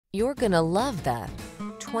You're gonna love the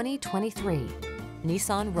 2023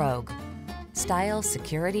 Nissan Rogue. Style,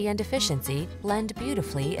 security, and efficiency blend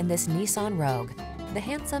beautifully in this Nissan Rogue, the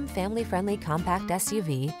handsome, family-friendly compact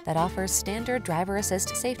SUV that offers standard driver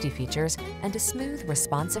assist safety features and a smooth,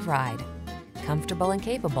 responsive ride. Comfortable and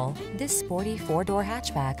capable, this sporty four-door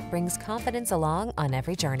hatchback brings confidence along on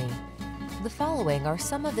every journey. The following are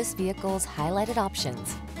some of this vehicle's highlighted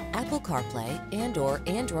options: Apple CarPlay and/or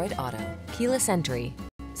Android Auto, keyless entry,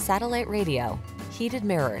 satellite radio, heated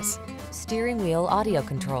mirrors, steering wheel audio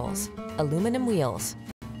controls, aluminum wheels,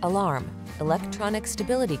 alarm, electronic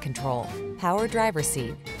stability control, power driver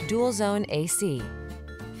seat, dual zone AC.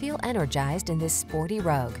 Feel energized in this sporty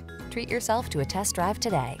Rogue. Treat yourself to a test drive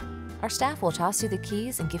today. Our staff will toss you the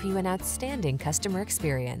keys and give you an outstanding customer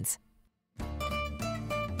experience.